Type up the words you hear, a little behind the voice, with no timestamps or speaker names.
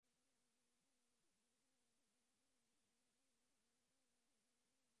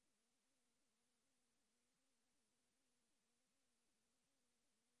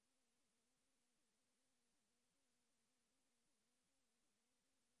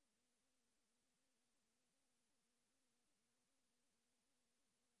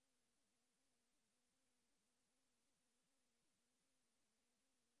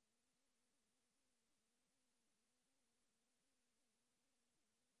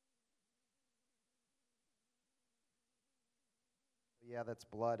Yeah, that's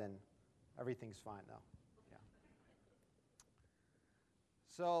blood, and everything's fine, though. Yeah.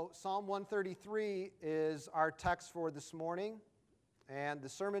 So Psalm 133 is our text for this morning, and the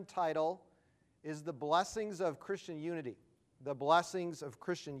sermon title is The Blessings of Christian Unity. The Blessings of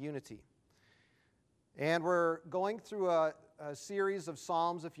Christian Unity. And we're going through a series of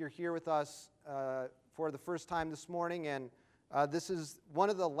Psalms, if you're here with us for the first time this morning, and this is one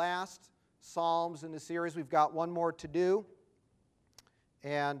of the last Psalms in the series. We've got one more to do,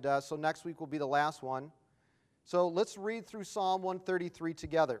 and so next week will be the last one. So let's read through Psalm 133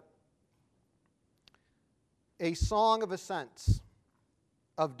 together. A song of ascents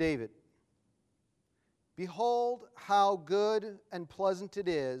of David. Behold, how good and pleasant it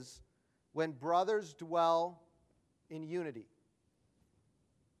is when brothers dwell in unity.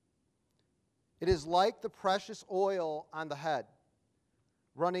 It is like the precious oil on the head,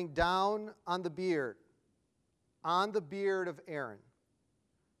 running down on the beard of Aaron,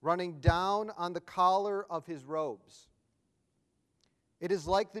 running down on the collar of his robes. It is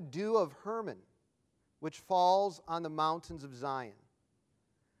like the dew of Hermon, which falls on the mountains of Zion.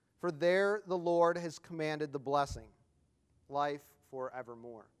 For there the Lord has commanded the blessing, life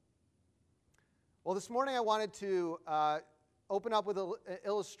forevermore. Well, this morning I wanted to open up with an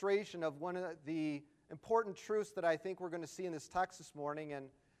illustration of one of the important truths that I think we're going to see in this text this morning. And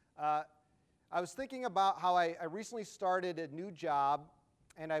I was thinking about how I recently started a new job,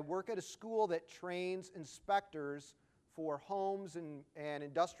 and I work at a school that trains inspectors for homes and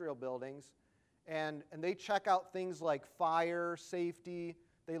industrial buildings. And they check out things like fire, safety.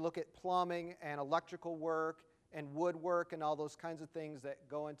 They look at plumbing and electrical work and woodwork and all those kinds of things that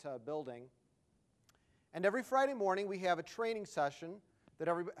go into a building. And every Friday morning we have a training session that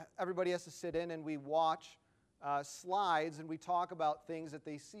everybody has to sit in, and we watch slides and we talk about things that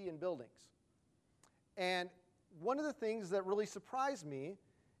they see in buildings. And one of the things that really surprised me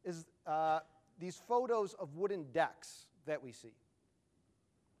is these photos of wooden decks that we see.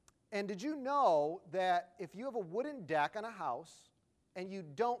 And did you know that if you have a wooden deck on a house and you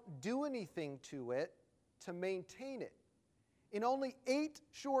don't do anything to it to maintain it, in only 8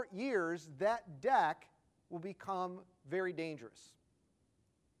 short years, that deck will become very dangerous.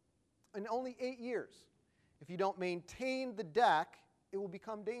 In only 8 years. If you don't maintain the deck, it will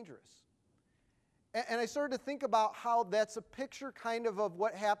become dangerous. And I started to think about how that's a picture kind of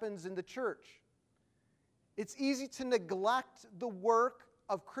what happens in the church. It's easy to neglect the work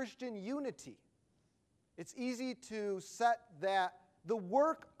of Christian unity. It's easy to set the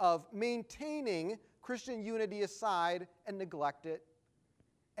work of maintaining Christian unity aside and neglect it.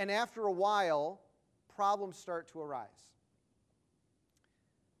 And after a while, problems start to arise.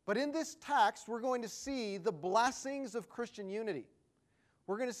 But in this text, we're going to see the blessings of Christian unity.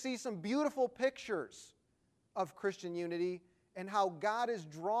 We're going to see some beautiful pictures of Christian unity and how God is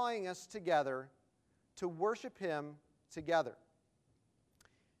drawing us together to worship Him together.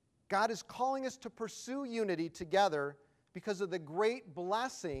 God is calling us to pursue unity together because of the great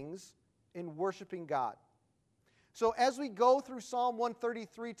blessings in worshiping God. So as we go through Psalm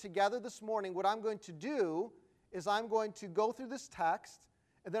 133 together this morning, what I'm going to do is I'm going to go through this text,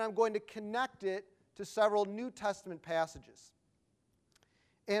 and then I'm going to connect it to several New Testament passages.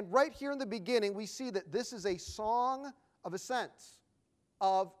 And right here in the beginning, we see that this is a song of ascents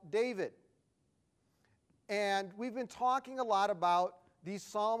of David. And we've been talking a lot about these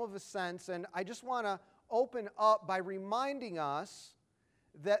Psalm of Ascents, and I just want to open up by reminding us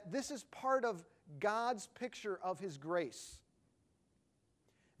that this is part of God's picture of His grace.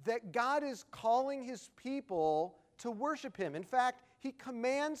 That God is calling His people to worship Him. In fact, He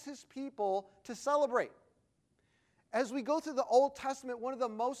commands His people to celebrate. As we go through the Old Testament, one of the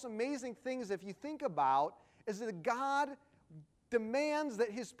most amazing things, if you think about, is that God demands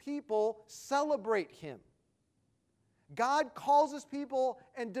that His people celebrate Him. God calls His people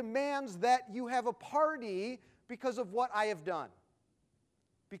and demands that you have a party because of what I have done,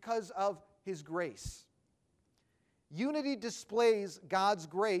 because of His grace. Unity displays God's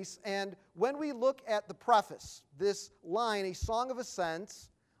grace, and when we look at the preface, this line, a song of ascents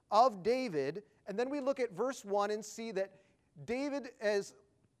of David, and then we look at verse 1 and see that David is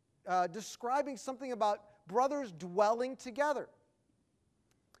describing something about brothers dwelling together.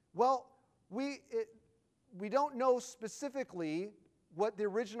 Well, we don't know specifically what the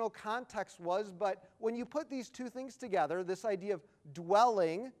original context was, but when you put these two things together, this idea of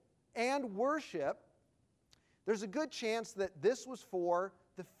dwelling and worship, there's a good chance that this was for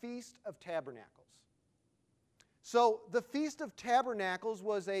the Feast of Tabernacles. So the Feast of Tabernacles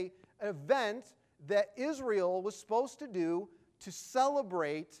was an event that Israel was supposed to do to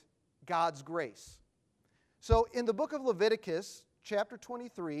celebrate God's grace. So in the book of Leviticus, chapter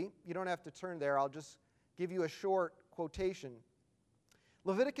 23, you don't have to turn there, I'll just give you a short quotation.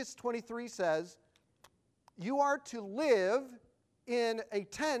 Leviticus 23 says, "You are to live in a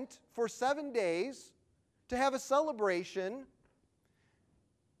tent for 7 days to have a celebration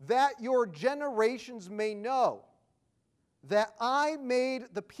that your generations may know that I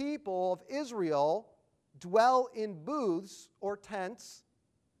made the people of Israel dwell in booths or tents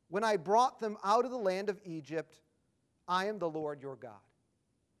when I brought them out of the land of Egypt. I am the Lord your God."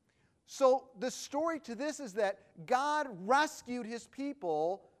 So the story to this is that God rescued his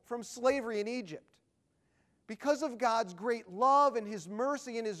people from slavery in Egypt. Because of God's great love and his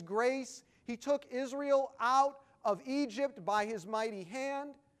mercy and his grace, he took Israel out of Egypt by his mighty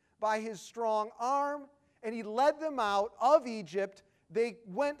hand, by his strong arm, and he led them out of Egypt. They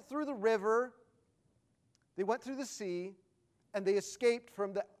went through the river, they went through the sea, and they escaped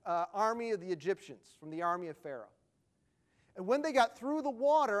from the army of the Egyptians, from the army of Pharaoh. And when they got through the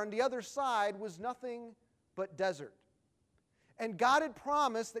water, on the other side was nothing but desert. And God had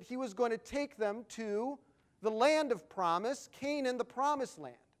promised that he was going to take them to the land of promise, Canaan, the promised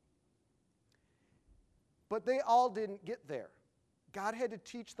land. But they all didn't get there. God had to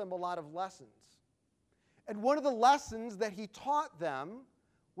teach them a lot of lessons. And one of the lessons that he taught them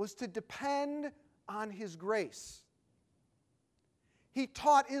was to depend on his grace. He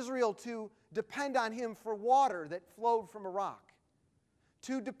taught Israel to depend on him for water that flowed from a rock,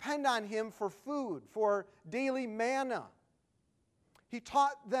 to depend on him for food, for daily manna. He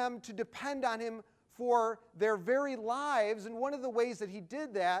taught them to depend on him for their very lives, and one of the ways that he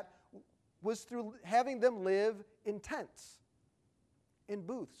did that was through having them live in tents, in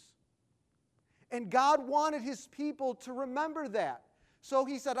booths. And God wanted his people to remember that. So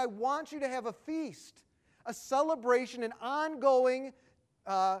he said, I want you to have a feast, a celebration, an ongoing,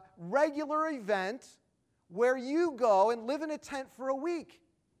 regular event where you go and live in a tent for a week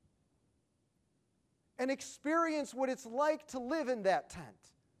and experience what it's like to live in that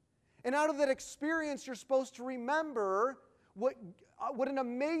tent. And out of that experience, you're supposed to remember what an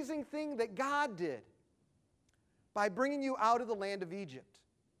amazing thing that God did by bringing you out of the land of Egypt,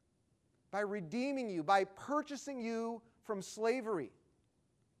 by redeeming you, by purchasing you from slavery.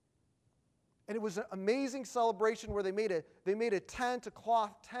 And it was an amazing celebration where they made a tent, a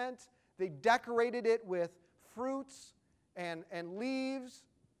cloth tent. They decorated it with fruits and leaves.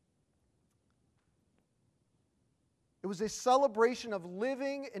 It was a celebration of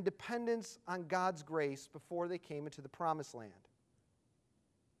living in dependence on God's grace before they came into the promised land.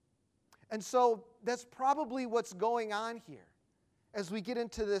 And so that's probably what's going on here as we get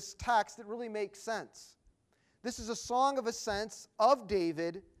into this text. It really makes sense. This is a song of ascents of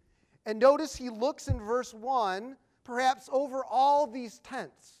David. And notice he looks in verse 1, perhaps over all these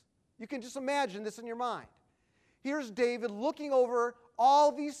tents. You can just imagine this in your mind. Here's David looking over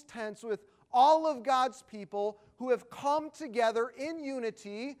all these tents with all of God's people who have come together in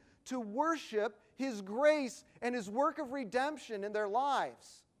unity to worship his grace and his work of redemption in their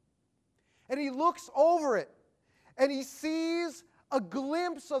lives. And he looks over it and he sees a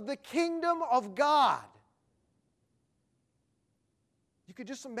glimpse of the kingdom of God. You could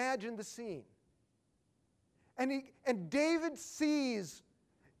just imagine the scene. And David sees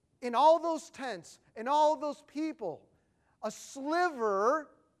in all those tents and all those people a sliver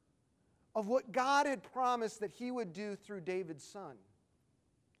of what God had promised that he would do through David's son.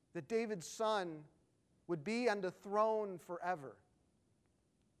 That David's son would be on the throne forever.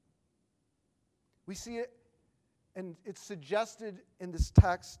 We see it, and it's suggested in this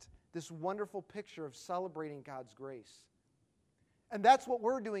text, this wonderful picture of celebrating God's grace. And that's what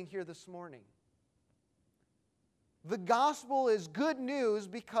we're doing here this morning. The gospel is good news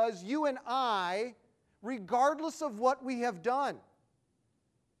because you and I, regardless of what we have done,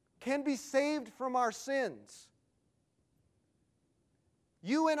 can be saved from our sins.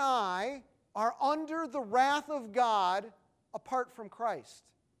 You and I are under the wrath of God apart from Christ.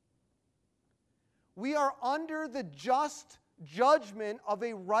 We are under the just judgment of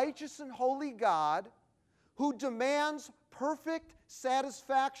a righteous and holy God who demands perfect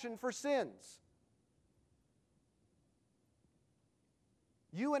satisfaction for sins.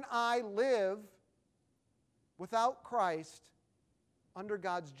 You and I live without Christ under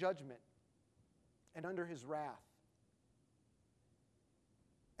God's judgment and under his wrath.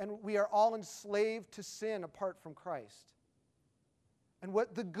 And we are all enslaved to sin apart from Christ. And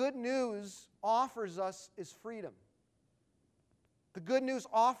what the good news offers us is freedom. The good news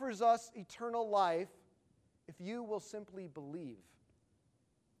offers us eternal life if you will simply believe.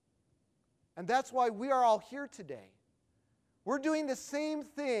 And that's why we are all here today. We're doing the same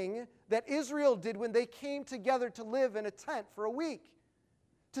thing that Israel did when they came together to live in a tent for a week,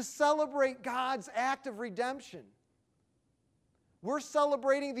 to celebrate God's act of redemption. We're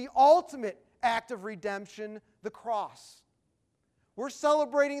celebrating the ultimate act of redemption, the cross. We're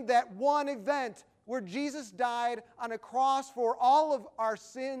celebrating that one event where Jesus died on a cross for all of our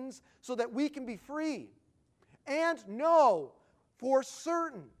sins so that we can be free. And know for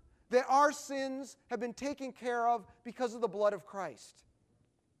certain that our sins have been taken care of because of the blood of Christ.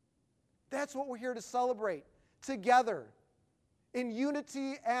 That's what we're here to celebrate together in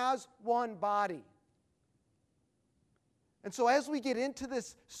unity as one body. And so as we get into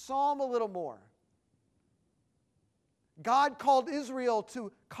this psalm a little more, God called Israel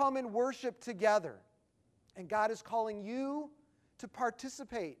to come and worship together. And God is calling you to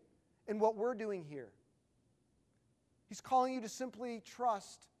participate in what we're doing here. He's calling you to simply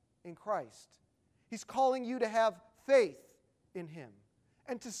trust in Christ. He's calling you to have faith in Him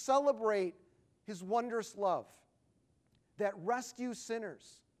and to celebrate His wondrous love that rescues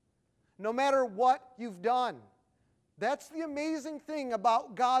sinners, no matter what you've done. That's the amazing thing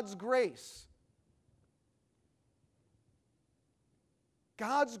about God's grace.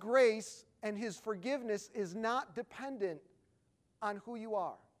 God's grace and His forgiveness is not dependent on who you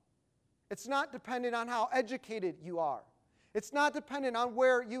are. It's not dependent on how educated you are. It's not dependent on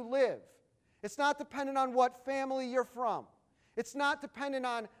where you live. It's not dependent on what family you're from. It's not dependent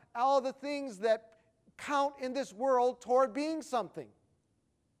on all the things that count in this world toward being something.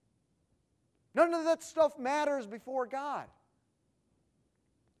 None of that stuff matters before God.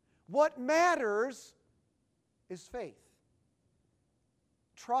 What matters is faith.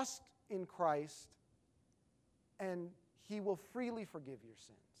 Trust in Christ, and He will freely forgive your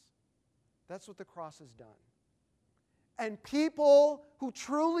sins. That's what the cross has done. And people who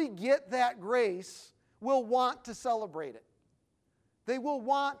truly get that grace will want to celebrate it. They will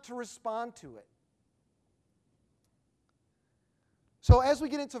want to respond to it. So as we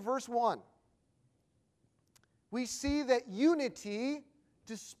get into verse 1, we see that unity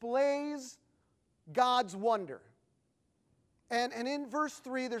displays God's wonder. And in verse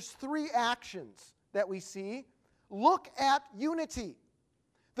 3, there's 3 actions that we see. Look at unity.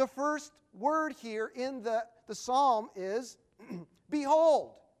 The first word here in the psalm is,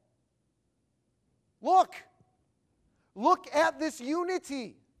 behold. Look. Look at this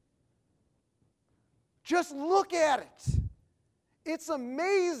unity. Just look at it. It's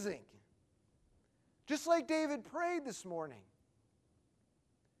amazing. Just like David prayed this morning.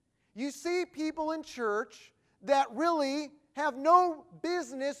 You see people in church that really have no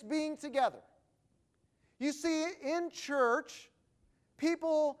business being together. You see in church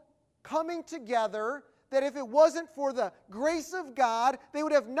people coming together that if it wasn't for the grace of God, they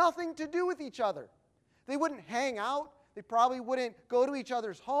would have nothing to do with each other. They wouldn't hang out. They probably wouldn't go to each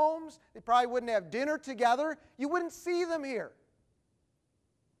other's homes. They probably wouldn't have dinner together. You wouldn't see them here.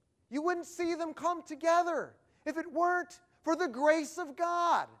 You wouldn't see them come together if it weren't for the grace of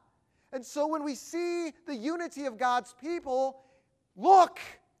God. And so when we see the unity of God's people, look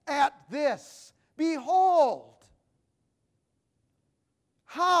at this. Behold.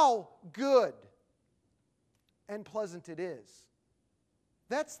 How good and pleasant it is.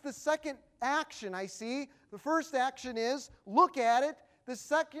 That's the second action I see. The first action is look at it. The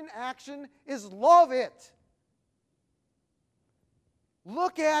second action is love it.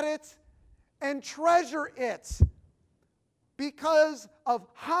 Look at it and treasure it because of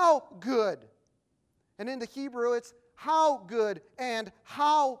how good. And in the Hebrew, it's how good and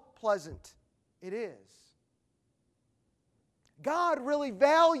how pleasant it is. God really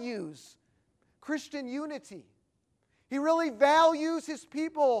values Christian unity. He really values His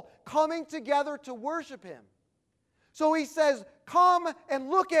people coming together to worship Him. So He says, come and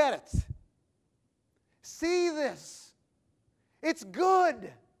look at it. See this. It's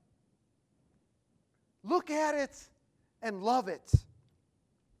good. Look at it and love it.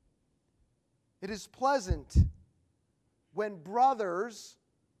 It is pleasant when brothers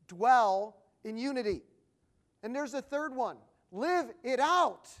dwell in unity. And there's a third one. Live it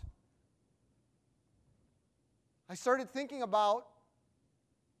out. I started thinking about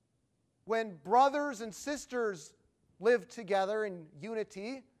when brothers and sisters live together in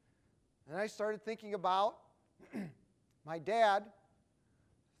unity, and I started thinking about my dad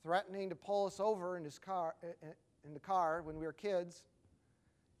threatening to pull us over in the car when we were kids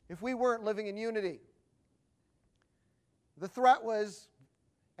if we weren't living in unity. The threat was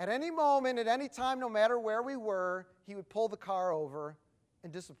at any moment, at any time, no matter where we were, he would pull the car over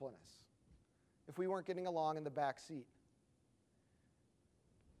and discipline us if we weren't getting along in the back seat.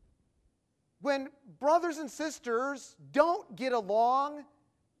 When brothers and sisters don't get along,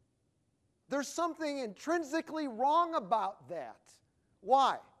 there's something intrinsically wrong about that.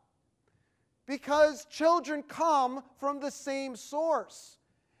 Why? Because children come from the same source,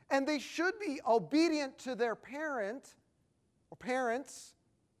 and they should be obedient to their parent or parents.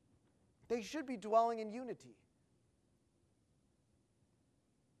 They should be dwelling in unity.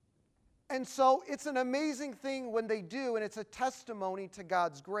 And so it's an amazing thing when they do, and it's a testimony to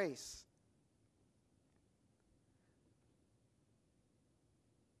God's grace.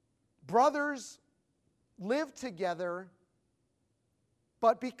 Brothers live together,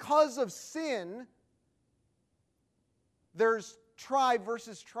 but because of sin, there's tribe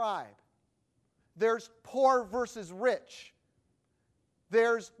versus tribe. There's poor versus rich.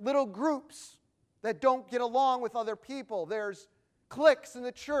 There's little groups that don't get along with other people. There's cliques in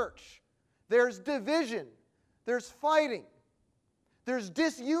the church. There's division. There's fighting. There's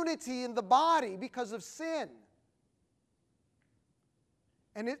disunity in the body because of sin.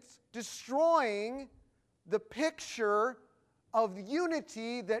 And it's destroying the picture of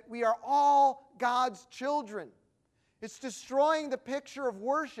unity that we are all God's children. It's destroying the picture of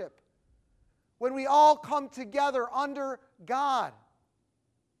worship when we all come together under God.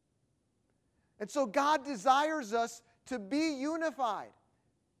 And so God desires us to be unified.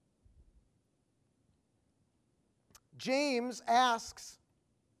 James asks,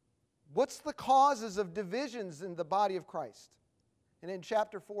 what's the causes of divisions in the body of Christ? And in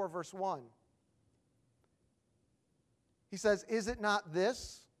chapter 4, verse 1, he says, is it not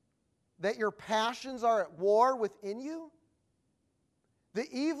this, that your passions are at war within you? The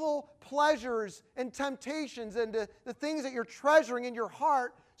evil pleasures and temptations and the things that you're treasuring in your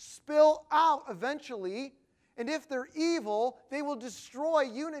heart spill out eventually, and if they're evil, they will destroy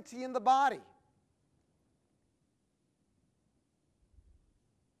unity in the body.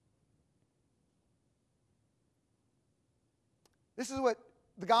 This is what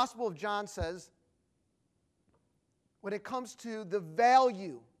the Gospel of John says when it comes to the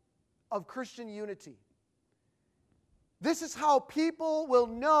value of Christian unity. This is how people will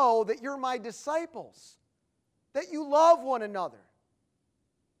know that you're my disciples, that you love one another.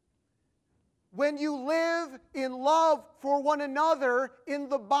 When you live in love for one another in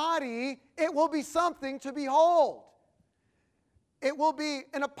the body, it will be something to behold. It will be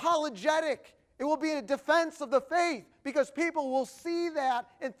an apologetic. It will be a defense of the faith, because people will see that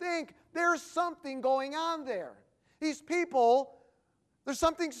and think there's something going on there. These people, there's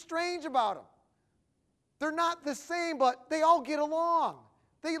something strange about them. They're not the same, but they all get along.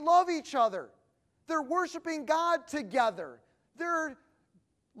 They love each other. They're worshiping God together. They're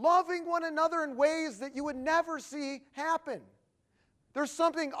loving one another in ways that you would never see happen. There's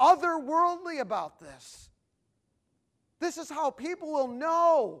something otherworldly about this. This is how people will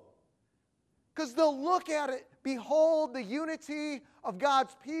know, because they'll look at it, behold the unity of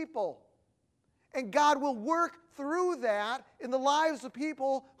God's people. And God will work through that in the lives of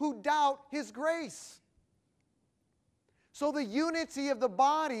people who doubt His grace. So the unity of the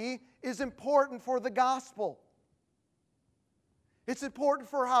body is important for the gospel. It's important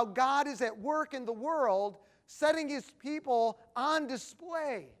for how God is at work in the world, setting His people on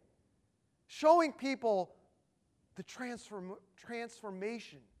display, showing people the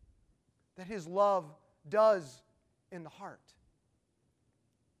transformation that His love does in the heart.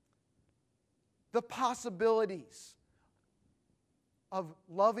 The possibilities of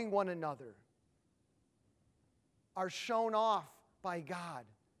loving one another are shown off by God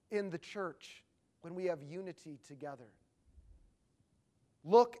in the church when we have unity together.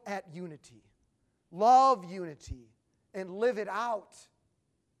 Look at unity, love unity, and live it out.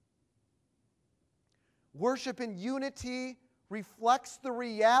 Worship in unity reflects the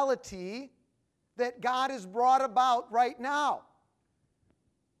reality that God has brought about right now.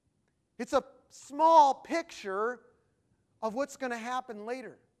 It's a small picture of what's going to happen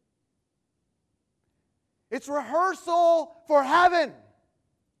later. It's rehearsal for heaven.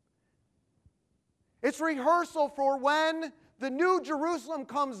 It's rehearsal for when the new Jerusalem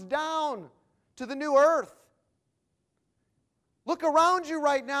comes down to the new earth. Look around you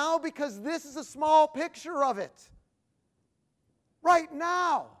right now, because this is a small picture of it. Right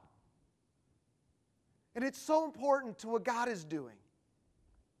now. And it's so important to what God is doing.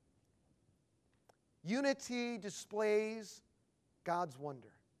 Unity displays God's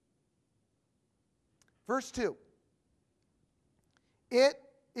wonder. Verse 2. It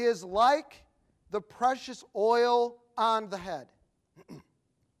is like the precious oil on the head,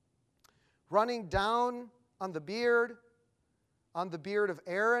 running down on the beard of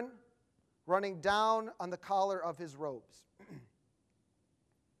Aaron, running down on the collar of his robes.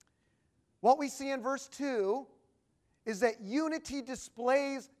 What we see in verse 2 is that unity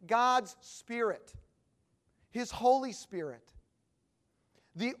displays God's Spirit, His Holy Spirit.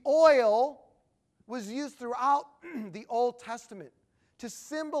 The oil was used throughout the Old Testament to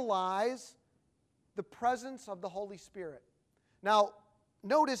symbolize the presence of the Holy Spirit. Now,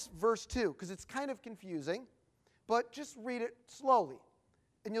 notice verse 2, because it's kind of confusing, but just read it slowly,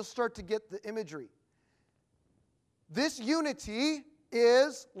 and you'll start to get the imagery. This unity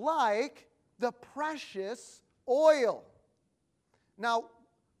is like the precious oil. Now,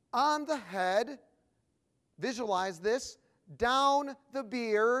 on the head, visualize this, down the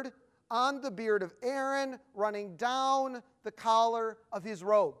beard, on the beard of Aaron, running down the collar of his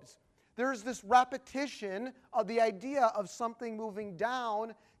robes. There's this repetition of the idea of something moving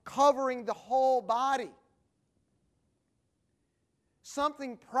down, covering the whole body.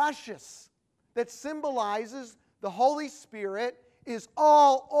 Something precious that symbolizes the Holy Spirit is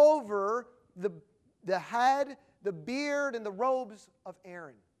all over the head, the beard, and the robes of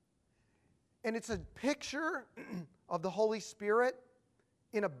Aaron. And it's a picture of the Holy Spirit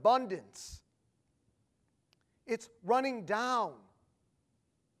in abundance. It's running down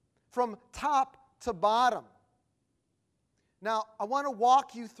from top to bottom. Now, I want to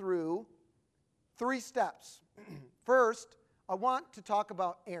walk you through 3 steps. First, I want to talk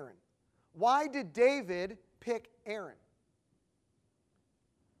about Aaron. Why did David pick Aaron?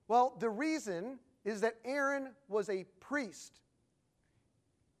 Well, the reason is that Aaron was a priest.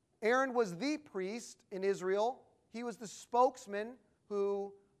 Aaron was the priest in Israel. He was the spokesman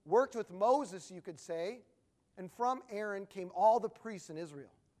who worked with Moses, you could say, and from Aaron came all the priests in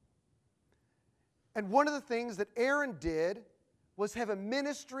Israel. And one of the things that Aaron did was have a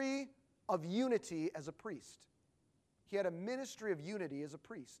ministry of unity as a priest. He had a ministry of unity as a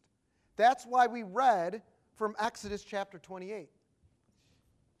priest. That's why we read from Exodus chapter 28.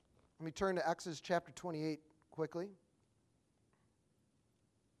 Let me turn to Exodus chapter 28 quickly.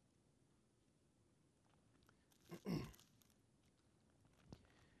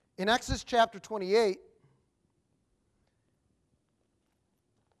 In Exodus chapter 28,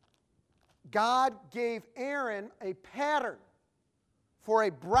 God gave Aaron a pattern for a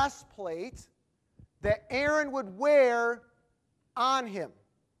breastplate that Aaron would wear on him.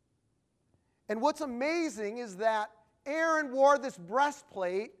 And what's amazing is that Aaron wore this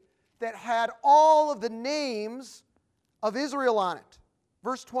breastplate that had all of the names of Israel on it.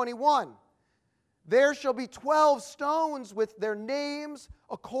 Verse 21, there shall be 12 stones with their names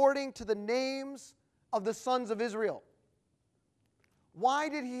according to the names of the sons of Israel. Why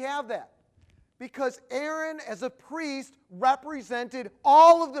did he have that? Because Aaron, as a priest, represented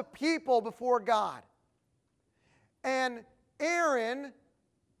all of the people before God. And Aaron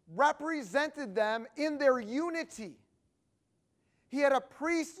represented them in their unity. He had a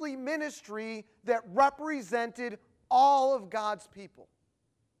priestly ministry that represented all of God's people.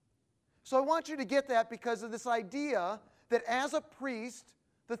 So I want you to get that because of this idea that as a priest,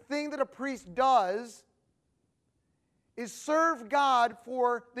 the thing that a priest does is serve God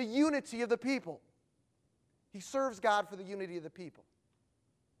for the unity of the people. He serves God for the unity of the people.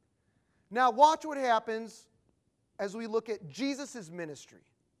 Now watch what happens as we look at Jesus' ministry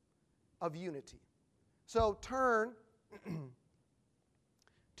of unity. So turn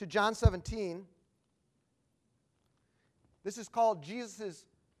to John 17. This is called Jesus'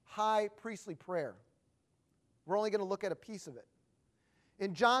 high priestly prayer. We're only going to look at a piece of it.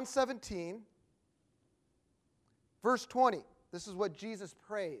 In John 17, verse 20, this is what Jesus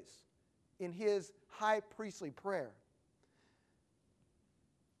prays in his high priestly prayer.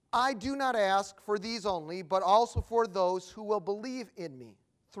 I do not ask for these only, but also for those who will believe in me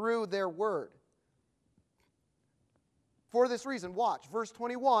through their word. For this reason, watch, verse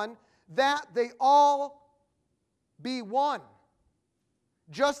 21, that they all be one,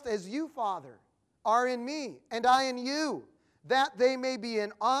 just as you, Father, are in me, and I in you, that they may be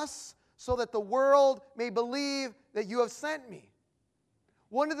in us, so that the world may believe that you have sent me.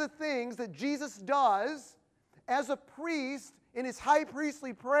 One of the things that Jesus does as a priest in his high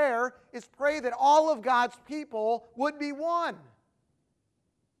priestly prayer is pray that all of God's people would be one.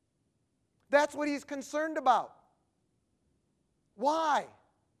 That's what he's concerned about. Why?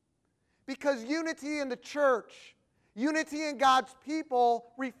 Because unity in the church, unity in God's people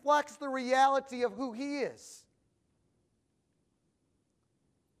reflects the reality of who he is.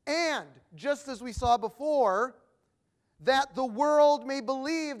 And, just as we saw before, that the world may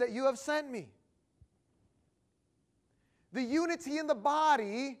believe that you have sent me. The unity in the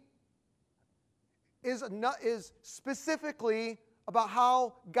body is specifically about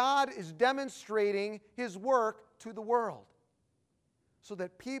how God is demonstrating his work to the world. so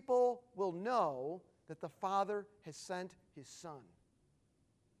that people will know that the Father has sent His Son.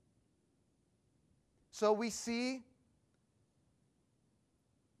 So we see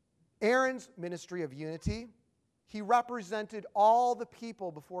Aaron's ministry of unity. He represented all the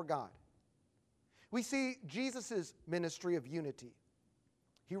people before God. We see Jesus' ministry of unity.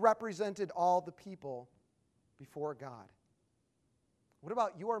 He represented all the people before God. What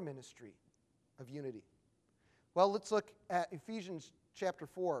about your ministry of unity? Well, let's look at Ephesians chapter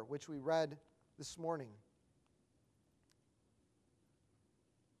 4, which we read this morning.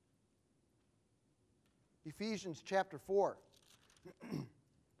 Ephesians chapter 4.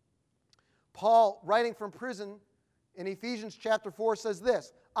 Paul, writing from prison in Ephesians chapter 4, says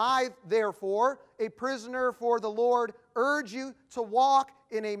this: I, therefore, a prisoner for the Lord, urge you to walk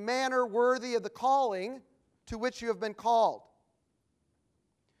in a manner worthy of the calling to which you have been called,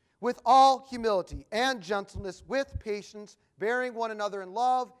 with all humility and gentleness, with patience, bearing one another in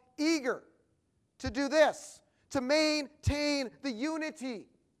love, eager to do this, to maintain the unity.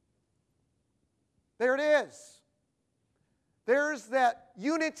 There it is. There's that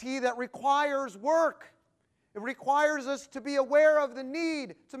unity that requires work. It requires us to be aware of the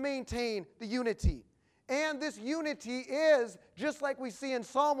need to maintain the unity. And this unity is, just like we see in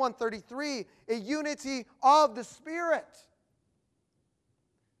Psalm 133, a unity of the Spirit.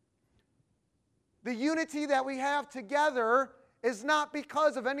 The unity that we have together is not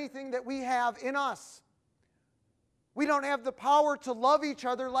because of anything that we have in us. We don't have the power to love each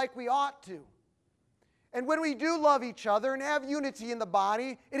other like we ought to. And when we do love each other and have unity in the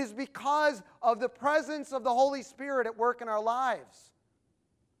body, it is because of the presence of the Holy Spirit at work in our lives.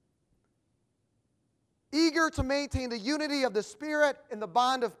 Eager to maintain the unity of the Spirit in the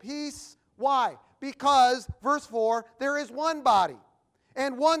bond of peace. Why? Because, verse 4, there is one body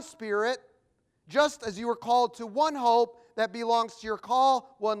and one Spirit, just as you were called to one hope that belongs to your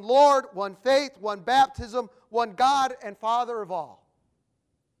call, one Lord, one faith, one baptism, one God and Father of all,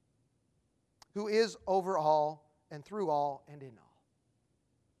 who is over all and through all and in all.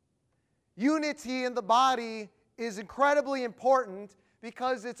 Unity in the body is incredibly important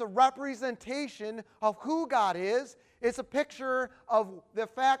because it's a representation of who God is. It's a picture of the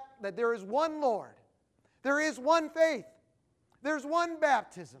fact that there is one Lord. There is one faith. There's one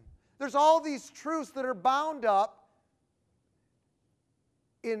baptism. There's all these truths that are bound up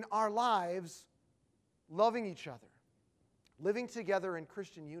in our lives, loving each other, living together in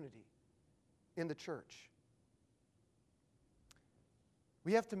Christian unity in the church.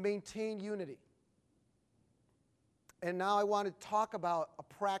 We have to maintain unity. And now I want to talk about a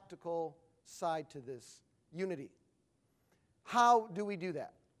practical side to this unity. How do we do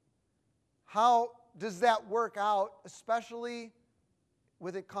that? How does that work out, especially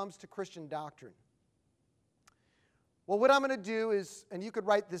when it comes to Christian doctrine? Well, what I'm going to do is, and you could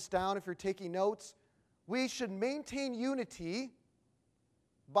write this down if you're taking notes, we should maintain unity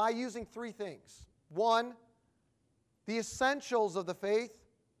by using three things. One, the essentials of the faith,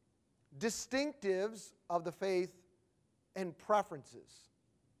 distinctives of the faith, and preferences.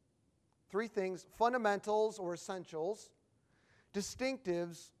 Three things: fundamentals or essentials,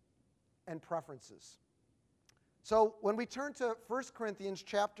 distinctives, and preferences. So when we turn to 1 Corinthians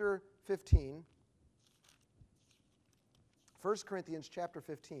chapter 15, 1 Corinthians chapter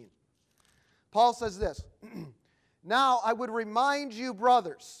 15, Paul says this: Now I would remind you,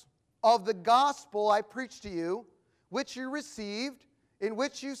 brothers, of the gospel I preached to you, which you received, in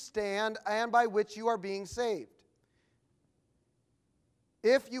which you stand, and by which you are being saved,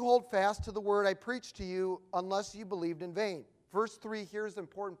 if you hold fast to the word I preached to you, unless you believed in vain. Verse 3, here's the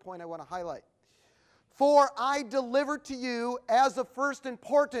important point I want to highlight. For I delivered to you as of first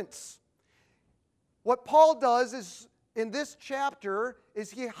importance. What Paul does is, in this chapter,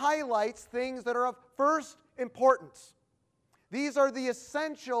 is he highlights things that are of first importance. These are the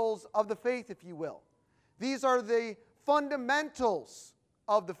essentials of the faith, if you will. These are the fundamentals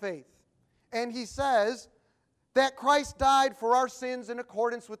of the faith. And he says that Christ died for our sins in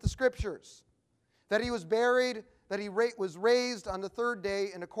accordance with the Scriptures, that he was buried, that he was raised on the third day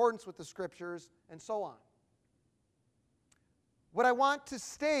in accordance with the Scriptures, and so on. What I want to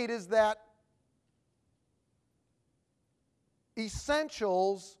state is that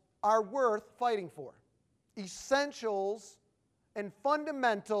essentials are worth fighting for. Essentials and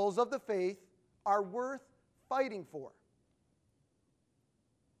fundamentals of the faith are worth fighting for.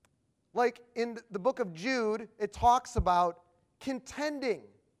 Like in the book of Jude, it talks about contending,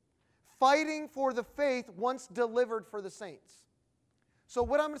 fighting for the faith once delivered for the saints. So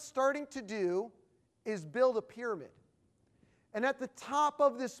what I'm starting to do is build a pyramid. And at the top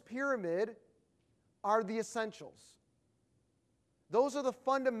of this pyramid are the essentials. Those are the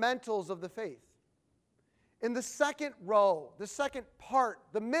fundamentals of the faith. In the second row, the second part,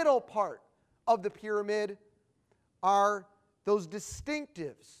 the middle part of the pyramid are those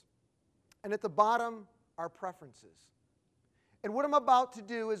distinctives. And at the bottom are preferences. And what I'm about to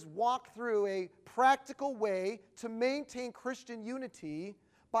do is walk through a practical way to maintain Christian unity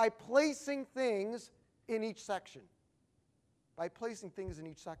by placing things in each section. By placing things in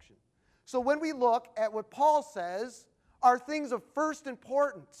each section. So when we look at what Paul says are things of first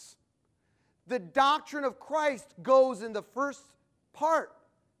importance, the doctrine of Christ goes in the first part.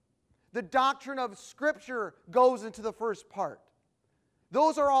 The doctrine of Scripture goes into the first part.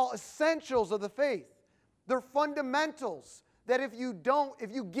 Those are all essentials of the faith. They're fundamentals that if you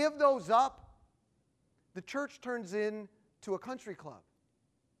give those up, the church turns into a country club.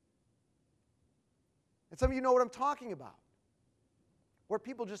 And some of you know what I'm talking about, where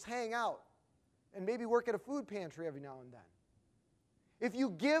people just hang out and maybe work at a food pantry every now and then. If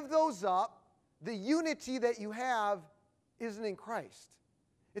you give those up, the unity that you have isn't in Christ.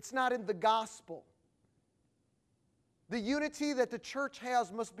 It's not in the gospel. The unity that the church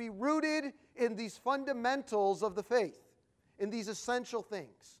has must be rooted in these fundamentals of the faith, in these essential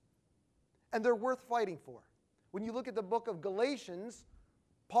things. And they're worth fighting for. When you look at the book of Galatians,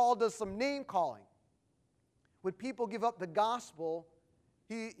 Paul does some name calling. When people give up the gospel,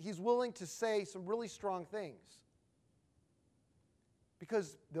 he's willing to say some really strong things.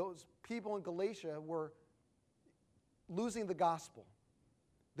 Because those people in Galatia were losing the gospel.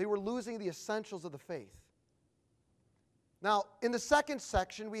 They were losing the essentials of the faith. Now, in the second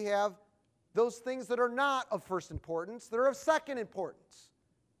section, we have those things that are not of first importance, that are of second importance.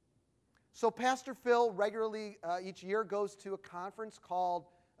 So Pastor Phil regularly each year goes to a conference called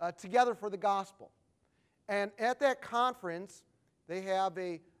Together for the Gospel. And at that conference, they have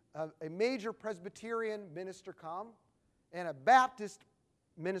a major Presbyterian minister come, and a Baptist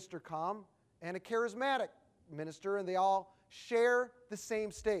minister come, and a charismatic minister, and they all share the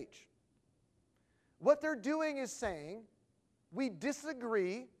same stage. What they're doing is saying, we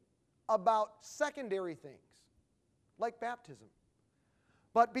disagree about secondary things, like baptism.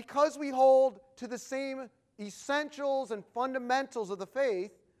 But because we hold to the same essentials and fundamentals of the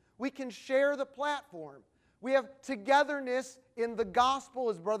faith, we can share the platform. We have togetherness in the gospel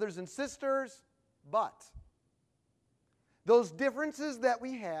as brothers and sisters, but those differences that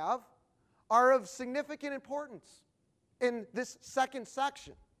we have are of significant importance in this second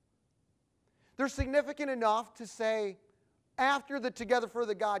section. They're significant enough to say, after the Together for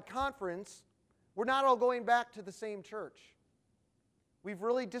the God conference, we're not all going back to the same church. We've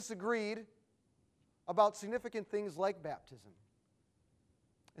really disagreed about significant things like baptism.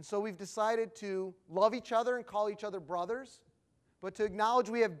 And so we've decided to love each other and call each other brothers, but to acknowledge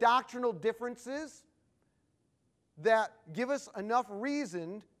we have doctrinal differences that give us enough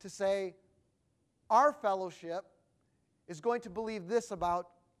reason to say our fellowship is going to believe this about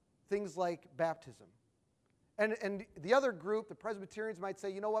things like baptism. And the other group, the Presbyterians, might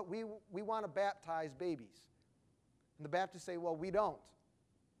say, you know what, we want to baptize babies. And the Baptists say, well, we don't.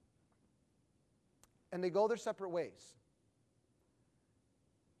 And they go their separate ways.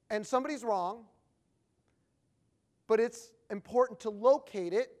 And somebody's wrong, but it's important to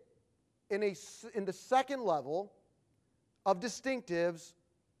locate it in the second level of distinctives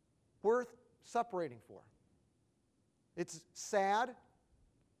worth separating for. It's sad,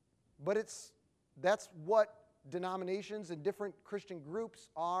 but that's what denominations and different Christian groups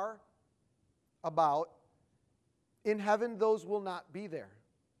are about. In heaven, those will not be there.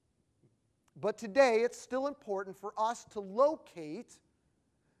 But today, it's still important for us to locate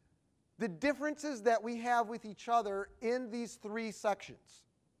the differences that we have with each other in these three sections.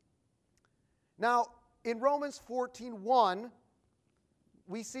 Now, in Romans 14:1,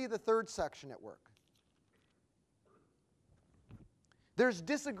 we see the third section at work. There's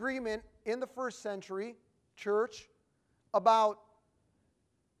disagreement in the first century church about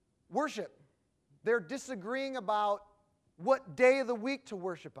worship. They're disagreeing about what day of the week to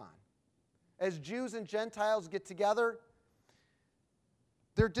worship on. As Jews and Gentiles get together,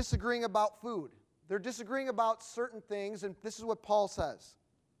 they're disagreeing about food. They're disagreeing about certain things, and this is what Paul says.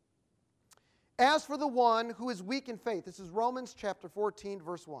 As for the one who is weak in faith, this is Romans chapter 14,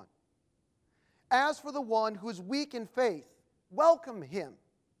 verse 1. As for the one who is weak in faith, welcome him,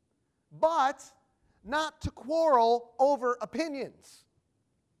 but not to quarrel over opinions.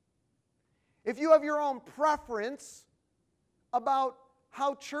 If you have your own preference about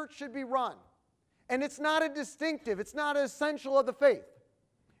how church should be run, and it's not a distinctive, it's not an essential of the faith.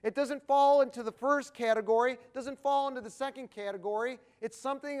 It doesn't fall into the first category, doesn't fall into the second category. It's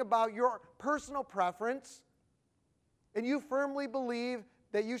something about your personal preference. and you firmly believe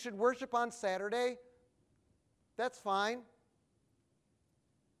that you should worship on Saturday, that's fine.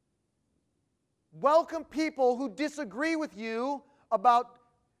 Welcome people who disagree with you about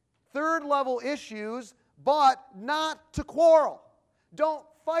third-level issues, but not to quarrel. Don't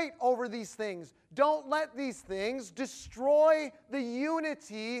fight over these things. Don't let these things destroy the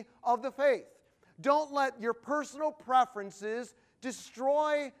unity of the faith. Don't let your personal preferences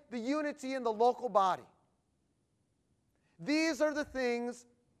destroy the unity in the local body. These are the things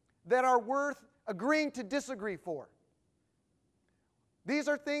that are worth agreeing to disagree for. These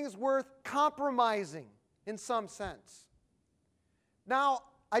are things worth compromising in some sense. Now,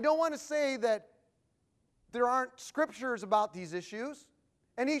 I don't want to say that there aren't scriptures about these issues,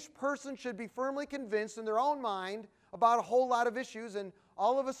 and each person should be firmly convinced in their own mind about a whole lot of issues, and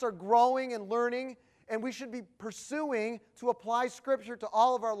all of us are growing and learning, and we should be pursuing to apply Scripture to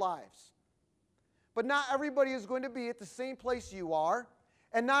all of our lives. But not everybody is going to be at the same place you are,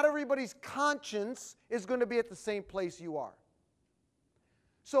 and not everybody's conscience is going to be at the same place you are.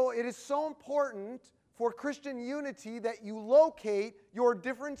 So it is so important for Christian unity that you locate your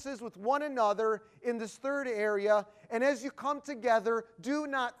differences with one another in this third area, and as you come together, do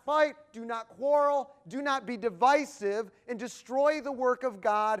not fight, do not quarrel, do not be divisive, and destroy the work of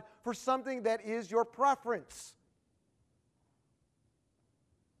God for something that is your preference.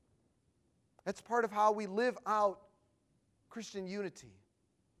 That's part of how we live out Christian unity.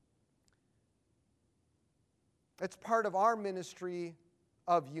 It's part of our ministry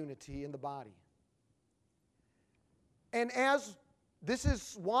of unity in the body. And as this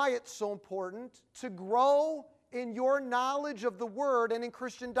is why it's so important to grow in your knowledge of the Word and in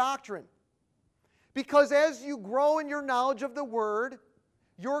Christian doctrine. Because as you grow in your knowledge of the Word,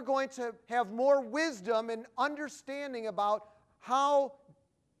 you're going to have more wisdom and understanding about how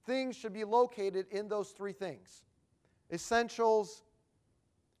things should be located in those three things: essentials,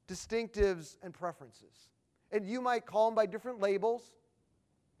 distinctives, and preferences. And you might call them by different labels,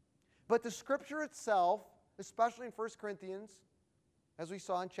 but the Scripture itself, especially in 1 Corinthians, as we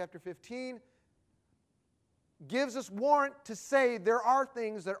saw in chapter 15, gives us warrant to say there are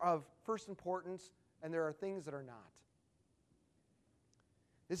things that are of first importance and there are things that are not.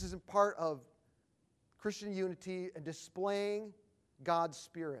 This is a part of Christian unity and displaying God's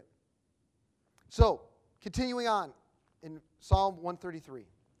Spirit. So, continuing on in Psalm 133,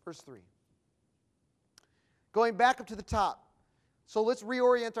 verse 3. Going back up to the top. So let's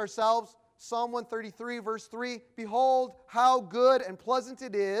reorient ourselves. Psalm 133, verse 3. Behold, how good and pleasant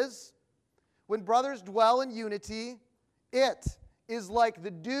it is when brothers dwell in unity. It is like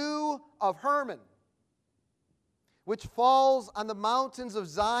the dew of Hermon, which falls on the mountains of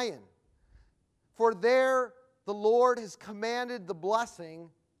Zion. For there the Lord has commanded the blessing,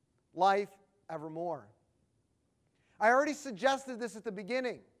 life evermore. I already suggested this at the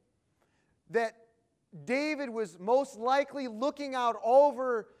beginning, that David was most likely looking out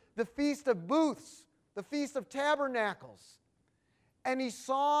over the Feast of Booths, the Feast of Tabernacles, and he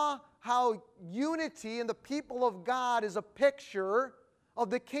saw how unity in the people of God is a picture of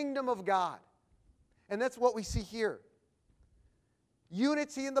the kingdom of God. And that's what we see here.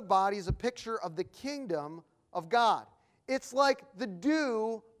 Unity in the body is a picture of the kingdom of God. It's like the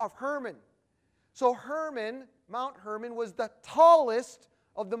dew of Hermon. So Hermon, Mount Hermon, was the tallest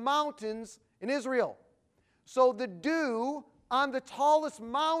of the mountains in Israel. So the dew on the tallest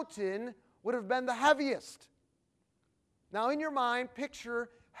mountain would have been the heaviest. Now in your mind, picture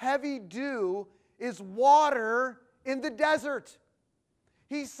heavy dew is water in the desert.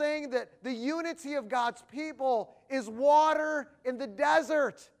 He's saying that the unity of God's people is water in the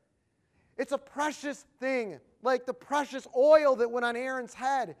desert. It's a precious thing, like the precious oil that went on Aaron's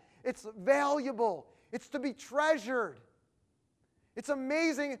head. It's valuable. It's to be treasured. It's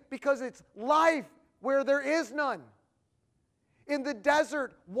amazing because it's life where there is none. In the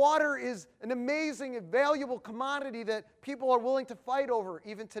desert, water is an amazing and valuable commodity that people are willing to fight over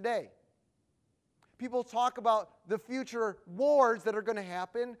even today. People talk about the future wars that are going to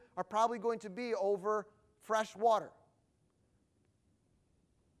happen are probably going to be over fresh water.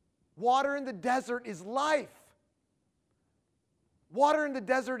 Water in the desert is life. Water in the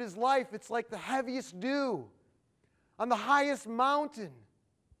desert is life. It's like the heaviest dew on the highest mountain,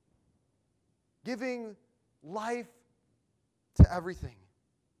 giving life to everything.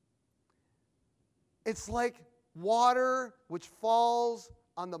 It's like water which falls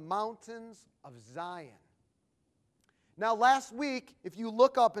on the mountains of Zion. Now, last week, if you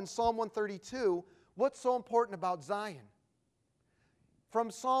look up in Psalm 132, what's so important about Zion?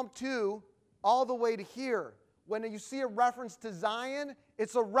 From Psalm 2 all the way to here, when you see a reference to Zion,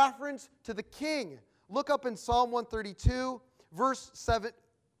 it's a reference to the king, look up in Psalm 132, verse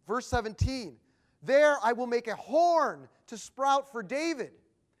 17. There I will make a horn to sprout for David.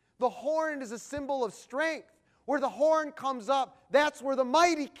 The horn is a symbol of strength. Where the horn comes up, that's where the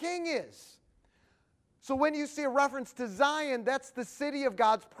mighty king is. So when you see a reference to Zion, that's the city of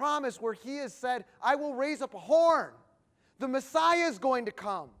God's promise where he has said, I will raise up a horn. The Messiah is going to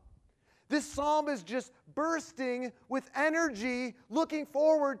come. This psalm is just bursting with energy, looking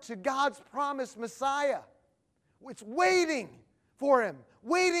forward to God's promised Messiah. It's waiting for him,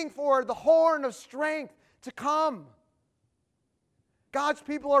 waiting for the horn of strength to come. God's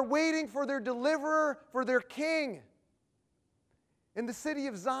people are waiting for their deliverer, for their king in the city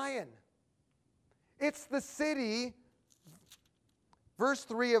of Zion. It's the city, verse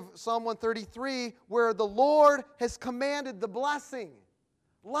 3 of Psalm 133, where the Lord has commanded the blessing,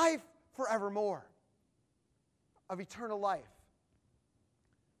 life forevermore, of eternal life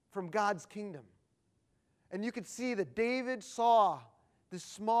from God's kingdom. And you could see that David saw this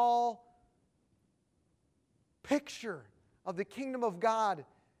small picture of the kingdom of God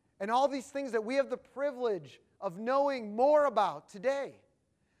and all these things that we have the privilege of knowing more about today.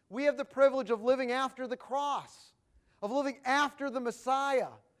 We have the privilege of living after the cross, of living after the Messiah,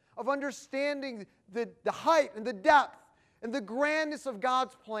 of understanding the height and the depth and the grandness of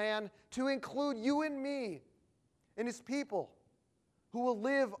God's plan to include you and me and his people who will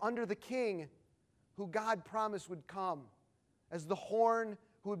live under the King who God promised would come as the horn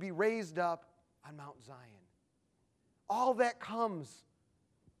who would be raised up on Mount Zion. All that comes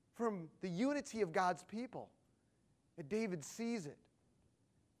from the unity of God's people. And David sees it.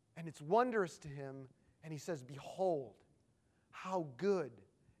 And it's wondrous to him. And he says, behold, how good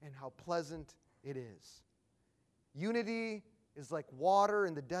and how pleasant it is. Unity is like water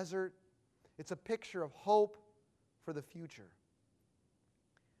in the desert. It's a picture of hope for the future.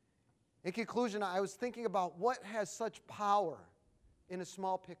 In conclusion, I was thinking about what has such power in a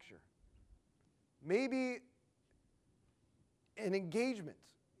small picture. Maybe an engagement.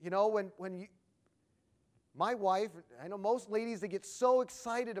 You know, when you, my wife, I know most ladies, they get so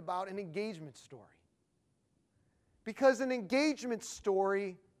excited about an engagement story. Because an engagement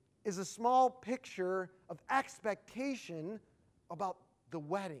story is a small picture of expectation about the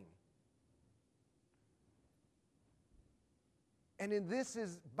wedding. And in this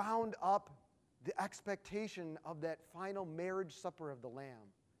is bound up the expectation of that final marriage supper of the Lamb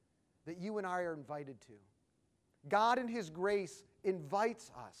that you and I are invited to. God in his grace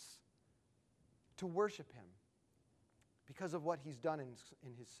invites us to worship him because of what he's done in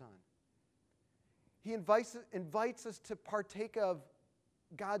his Son. He invites us to partake of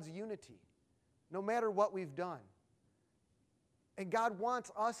God's unity, no matter what we've done. And God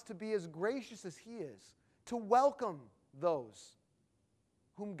wants us to be as gracious as he is, to welcome those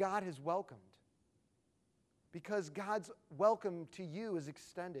whom God has welcomed. Because God's welcome to you is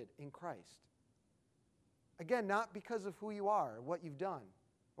extended in Christ. Again, not because of who you are, or what you've done,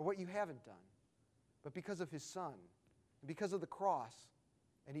 or what you haven't done, but because of his Son, and because of the cross,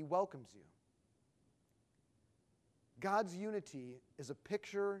 and he welcomes you. God's unity is a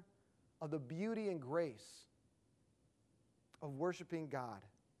picture of the beauty and grace of worshiping God.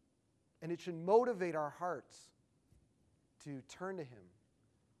 And it should motivate our hearts to turn to him,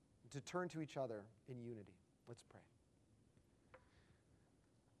 to turn to each other in unity. Let's pray.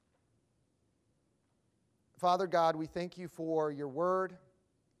 Father God, we thank you for your word.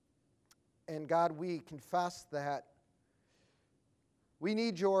 And God, we confess that we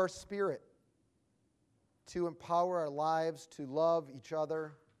need your Spirit to empower our lives to love each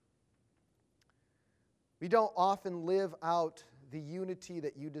other. We don't often live out the unity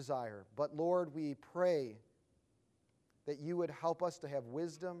that you desire, but Lord, we pray that you would help us to have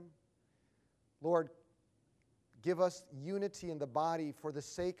wisdom. Lord, give us unity in the body for the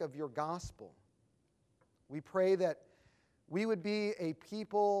sake of your gospel. We pray that we would be a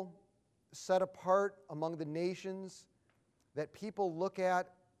people set apart among the nations, that people look at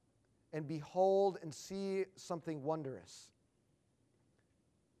and behold and see something wondrous.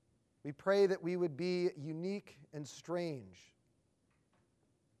 We pray that we would be unique and strange.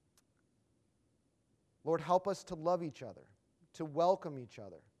 Lord, help us to love each other, to welcome each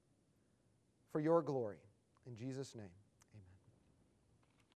other for your glory. In Jesus' name.